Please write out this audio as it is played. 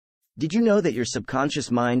Did you know that your subconscious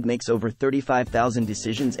mind makes over 35,000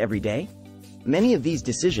 decisions every day? Many of these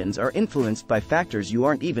decisions are influenced by factors you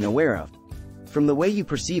aren't even aware of. From the way you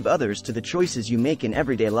perceive others to the choices you make in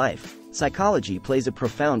everyday life, psychology plays a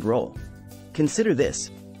profound role. Consider this: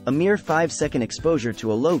 a mere 5-second exposure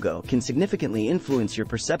to a logo can significantly influence your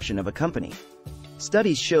perception of a company.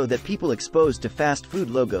 Studies show that people exposed to fast food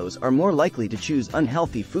logos are more likely to choose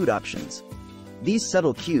unhealthy food options. These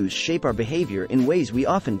subtle cues shape our behavior in ways we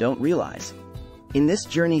often don't realize. In this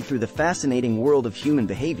journey through the fascinating world of human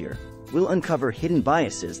behavior, we'll uncover hidden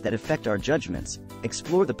biases that affect our judgments,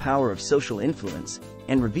 explore the power of social influence,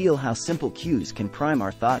 and reveal how simple cues can prime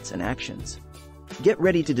our thoughts and actions. Get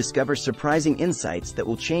ready to discover surprising insights that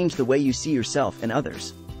will change the way you see yourself and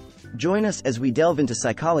others. Join us as we delve into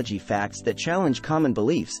psychology facts that challenge common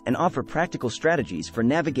beliefs and offer practical strategies for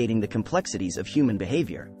navigating the complexities of human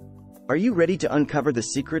behavior. Are you ready to uncover the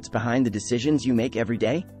secrets behind the decisions you make every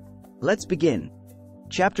day? Let's begin.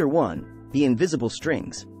 Chapter 1: The Invisible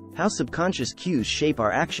Strings: How Subconscious Cues Shape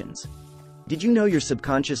Our Actions. Did you know your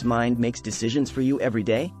subconscious mind makes decisions for you every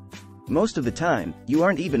day? Most of the time, you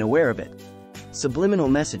aren't even aware of it. Subliminal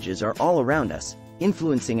messages are all around us,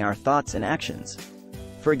 influencing our thoughts and actions.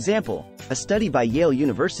 For example, a study by Yale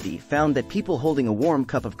University found that people holding a warm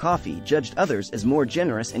cup of coffee judged others as more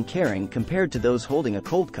generous and caring compared to those holding a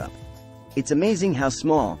cold cup. It's amazing how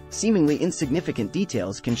small, seemingly insignificant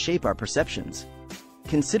details can shape our perceptions.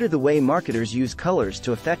 Consider the way marketers use colors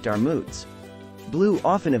to affect our moods. Blue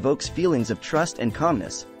often evokes feelings of trust and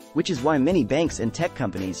calmness, which is why many banks and tech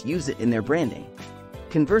companies use it in their branding.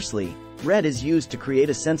 Conversely, red is used to create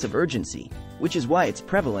a sense of urgency, which is why it's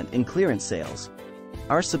prevalent in clearance sales.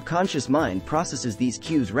 Our subconscious mind processes these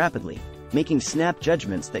cues rapidly, making snap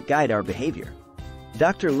judgments that guide our behavior.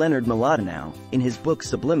 Dr. Leonard Mlodinow, in his book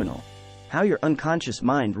Subliminal: How Your Unconscious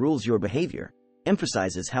Mind Rules Your Behavior,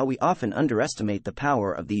 emphasizes how we often underestimate the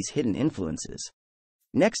power of these hidden influences.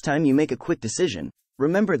 Next time you make a quick decision,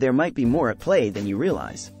 remember there might be more at play than you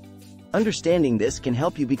realize. Understanding this can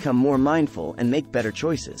help you become more mindful and make better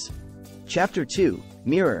choices. Chapter 2: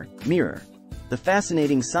 Mirror, the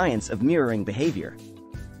fascinating science of mirroring behavior.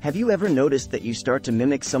 Have you ever noticed that you start to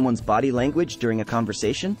mimic someone's body language during a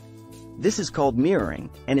conversation? This is called mirroring,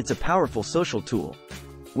 and it's a powerful social tool.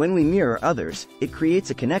 When we mirror others, it creates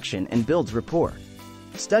a connection and builds rapport.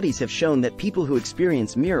 Studies have shown that people who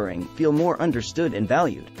experience mirroring feel more understood and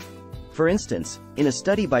valued. For instance, in a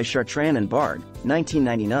study by Chartrand and Bard,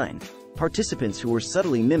 1999, participants who were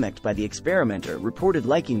subtly mimicked by the experimenter reported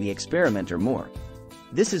liking the experimenter more.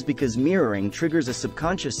 This is because mirroring triggers a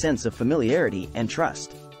subconscious sense of familiarity and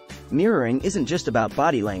trust. Mirroring isn't just about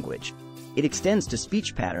body language. It extends to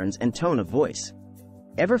speech patterns and tone of voice.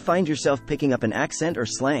 Ever find yourself picking up an accent or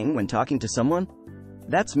slang when talking to someone?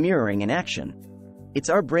 That's mirroring in action. It's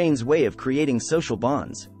our brain's way of creating social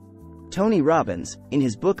bonds. Tony Robbins, in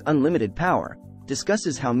his book Unlimited Power,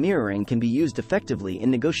 discusses how mirroring can be used effectively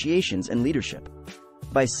in negotiations and leadership.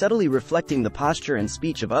 By subtly reflecting the posture and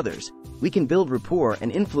speech of others, we can build rapport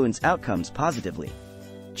and influence outcomes positively.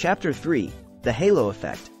 Chapter 3: The Halo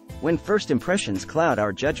Effect: When First Impressions Cloud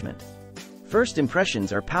Our Judgment. First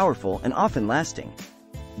impressions are powerful and often lasting.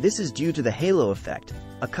 This is due to the halo effect,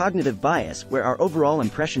 a cognitive bias where our overall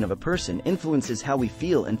impression of a person influences how we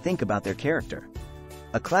feel and think about their character.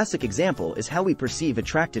 A classic example is how we perceive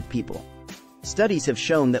attractive people. Studies have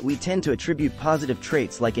shown that we tend to attribute positive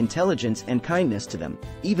traits like intelligence and kindness to them,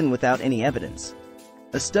 even without any evidence.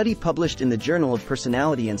 A study published in the Journal of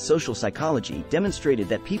Personality and Social Psychology demonstrated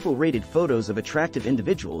that people rated photos of attractive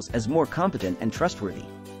individuals as more competent and trustworthy.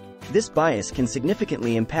 This bias can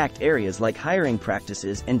significantly impact areas like hiring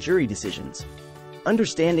practices and jury decisions.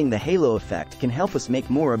 Understanding the halo effect can help us make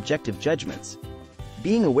more objective judgments.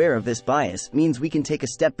 Being aware of this bias means we can take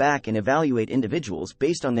a step back and evaluate individuals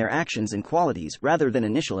based on their actions and qualities rather than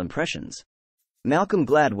initial impressions. Malcolm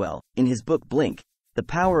Gladwell, in his book Blink: The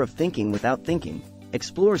Power of Thinking Without Thinking,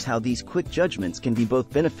 explores how these quick judgments can be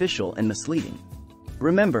both beneficial and misleading.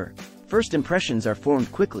 Remember, first impressions are formed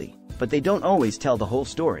quickly, but they don't always tell the whole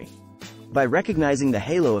story. By recognizing the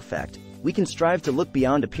halo effect, we can strive to look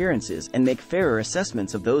beyond appearances and make fairer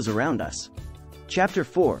assessments of those around us. Chapter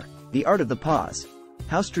 4: The Art of the Pause: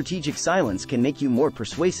 How Strategic Silence Can Make You More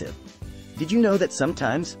Persuasive. Did you know that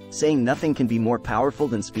sometimes, saying nothing can be more powerful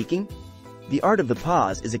than speaking? The art of the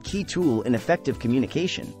pause is a key tool in effective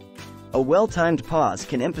communication. A well-timed pause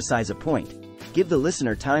can emphasize a point, give the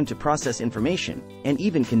listener time to process information, and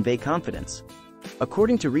even convey confidence.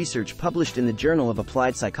 According to research published in the Journal of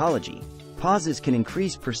Applied Psychology, pauses can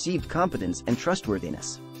increase perceived competence and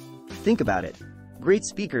trustworthiness. Think about it. Great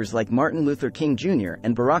speakers like Martin Luther King Jr.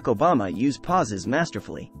 and Barack Obama use pauses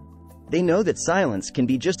masterfully. They know that silence can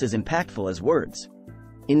be just as impactful as words.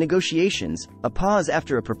 In negotiations, a pause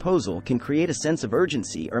after a proposal can create a sense of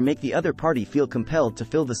urgency or make the other party feel compelled to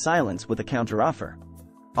fill the silence with a counteroffer.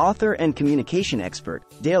 Author and communication expert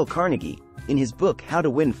Dale Carnegie, in his book How to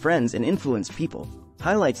Win Friends and Influence People,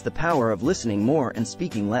 highlights the power of listening more and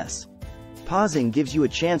speaking less. Pausing gives you a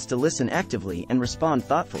chance to listen actively and respond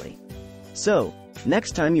thoughtfully. So,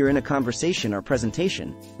 next time you're in a conversation or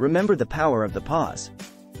presentation, remember the power of the pause.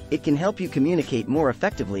 It can help you communicate more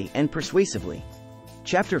effectively and persuasively.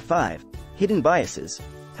 Chapter 5. Hidden Biases.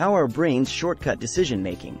 How our brains shortcut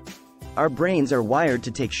decision-making. Our brains are wired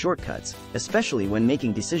to take shortcuts, especially when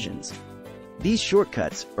making decisions. These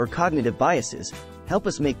shortcuts, or cognitive biases, help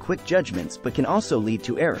us make quick judgments but can also lead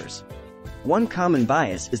to errors. One common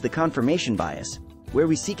bias is the confirmation bias, where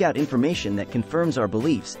we seek out information that confirms our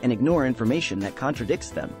beliefs and ignore information that contradicts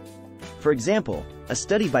them. For example, a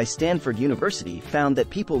study by Stanford University found that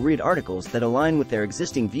people read articles that align with their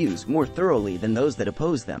existing views more thoroughly than those that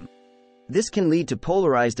oppose them. This can lead to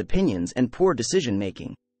polarized opinions and poor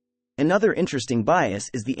decision-making. Another interesting bias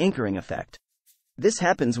is the anchoring effect. This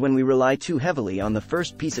happens when we rely too heavily on the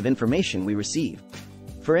first piece of information we receive.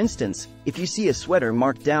 For instance, if you see a sweater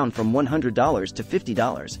marked down from $100 to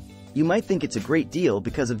 $50, you might think it's a great deal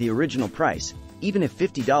because of the original price, even if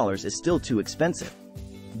 $50 is still too expensive.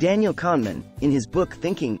 Daniel Kahneman, in his book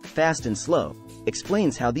Thinking, Fast and Slow,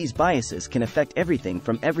 explains how these biases can affect everything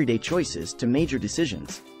from everyday choices to major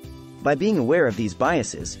decisions. By being aware of these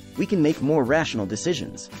biases, we can make more rational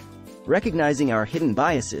decisions. Recognizing our hidden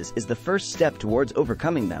biases is the first step towards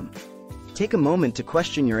overcoming them. Take a moment to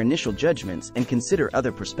question your initial judgments and consider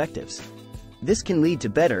other perspectives. This can lead to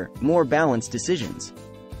better, more balanced decisions.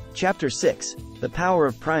 Chapter 6. The Power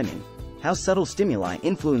of Priming. How subtle stimuli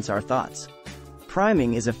influence our thoughts.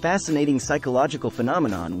 Priming is a fascinating psychological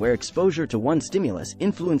phenomenon where exposure to one stimulus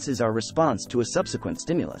influences our response to a subsequent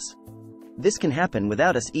stimulus. This can happen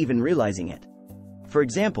without us even realizing it. For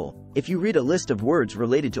example, if you read a list of words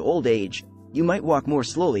related to old age, you might walk more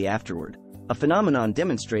slowly afterward, a phenomenon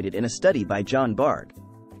demonstrated in a study by John Bargh.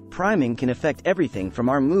 Priming can affect everything from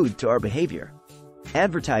our mood to our behavior.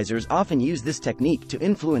 Advertisers often use this technique to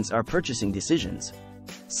influence our purchasing decisions.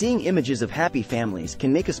 Seeing images of happy families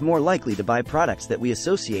can make us more likely to buy products that we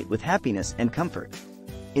associate with happiness and comfort.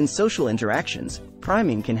 In social interactions,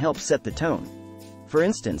 priming can help set the tone. For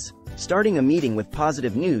instance, starting a meeting with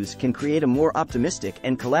positive news can create a more optimistic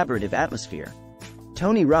and collaborative atmosphere.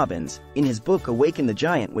 Tony Robbins, in his book Awaken the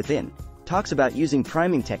Giant Within, talks about using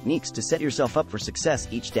priming techniques to set yourself up for success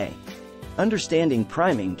each day. Understanding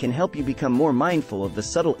priming can help you become more mindful of the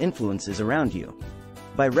subtle influences around you.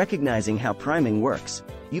 By recognizing how priming works,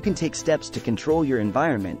 you can take steps to control your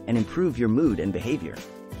environment and improve your mood and behavior.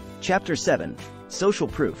 Chapter 7. Social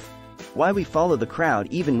Proof. Why we follow the crowd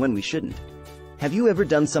even when we shouldn't. Have you ever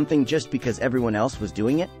done something just because everyone else was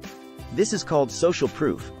doing it? This is called social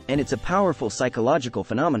proof, and it's a powerful psychological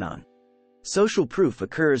phenomenon. Social proof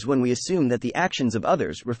occurs when we assume that the actions of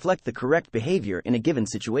others reflect the correct behavior in a given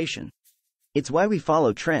situation. It's why we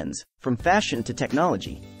follow trends, from fashion to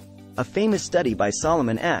technology. A famous study by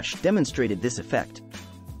Solomon Asch demonstrated this effect.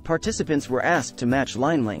 Participants were asked to match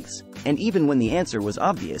line lengths, and even when the answer was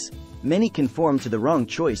obvious, many conformed to the wrong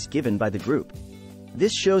choice given by the group.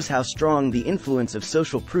 This shows how strong the influence of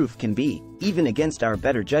social proof can be, even against our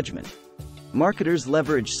better judgment. Marketers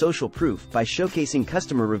leverage social proof by showcasing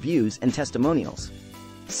customer reviews and testimonials.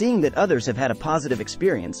 Seeing that others have had a positive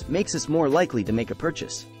experience makes us more likely to make a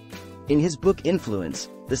purchase. In his book Influence,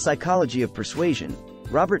 The Psychology of Persuasion,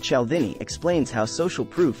 Robert Cialdini explains how social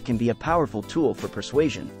proof can be a powerful tool for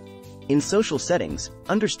persuasion. In social settings,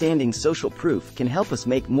 understanding social proof can help us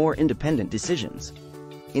make more independent decisions.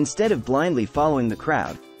 Instead of blindly following the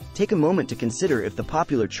crowd, take a moment to consider if the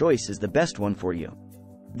popular choice is the best one for you.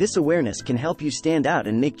 This awareness can help you stand out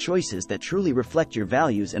and make choices that truly reflect your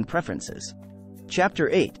values and preferences. Chapter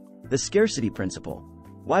 8. The Scarcity Principle.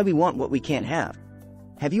 Why we want what we can't have.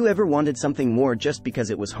 Have you ever wanted something more just because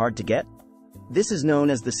it was hard to get? This is known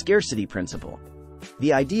as the scarcity principle.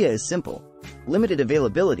 The idea is simple. Limited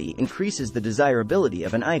availability increases the desirability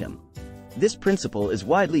of an item. This principle is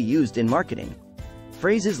widely used in marketing.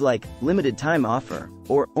 Phrases like limited time offer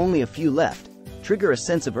or only a few left trigger a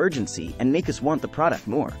sense of urgency and make us want the product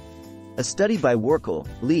more. A study by Workel,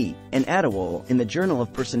 Lee, and Adewole in the Journal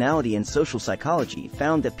of Personality and Social Psychology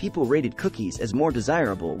found that people rated cookies as more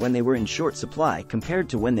desirable when they were in short supply compared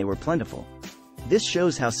to when they were plentiful. This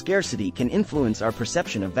shows how scarcity can influence our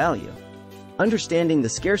perception of value. Understanding the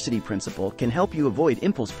scarcity principle can help you avoid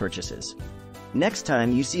impulse purchases. Next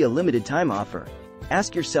time you see a limited time offer,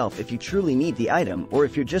 ask yourself if you truly need the item or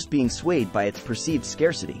if you're just being swayed by its perceived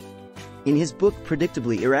scarcity. In his book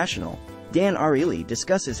Predictably Irrational, Dan Ariely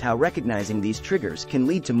discusses how recognizing these triggers can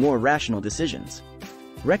lead to more rational decisions.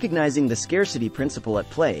 Recognizing the scarcity principle at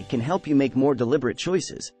play can help you make more deliberate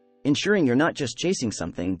choices, ensuring you're not just chasing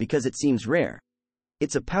something because it seems rare.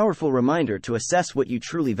 It's a powerful reminder to assess what you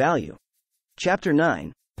truly value. Chapter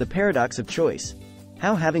 9, The Paradox of Choice.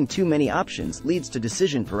 How having too many options leads to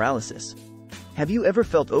decision paralysis. Have you ever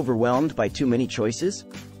felt overwhelmed by too many choices?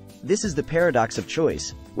 This is the paradox of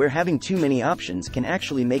choice, where having too many options can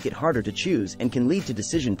actually make it harder to choose and can lead to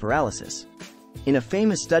decision paralysis. In a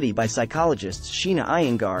famous study by psychologists Sheena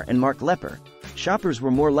Iyengar and Mark Lepper, shoppers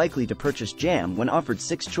were more likely to purchase jam when offered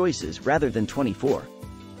 6 choices rather than 24.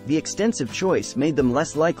 The extensive choice made them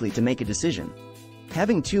less likely to make a decision.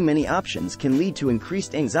 Having too many options can lead to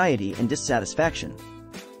increased anxiety and dissatisfaction.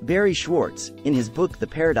 Barry Schwartz, in his book The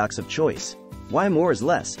Paradox of Choice, Why More is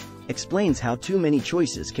Less, explains how too many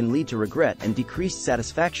choices can lead to regret and decreased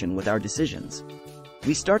satisfaction with our decisions.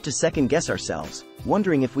 We start to second-guess ourselves,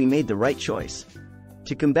 wondering if we made the right choice.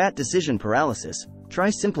 To combat decision paralysis, try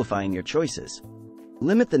simplifying your choices.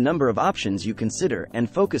 Limit the number of options you consider and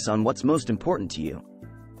focus on what's most important to you.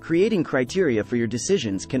 Creating criteria for your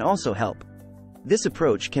decisions can also help. This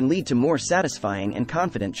approach can lead to more satisfying and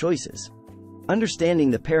confident choices.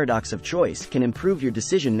 Understanding the paradox of choice can improve your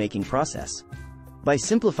decision-making process. By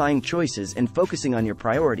simplifying choices and focusing on your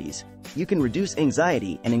priorities, you can reduce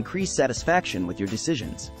anxiety and increase satisfaction with your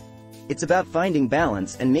decisions. It's about finding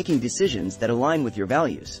balance and making decisions that align with your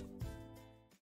values.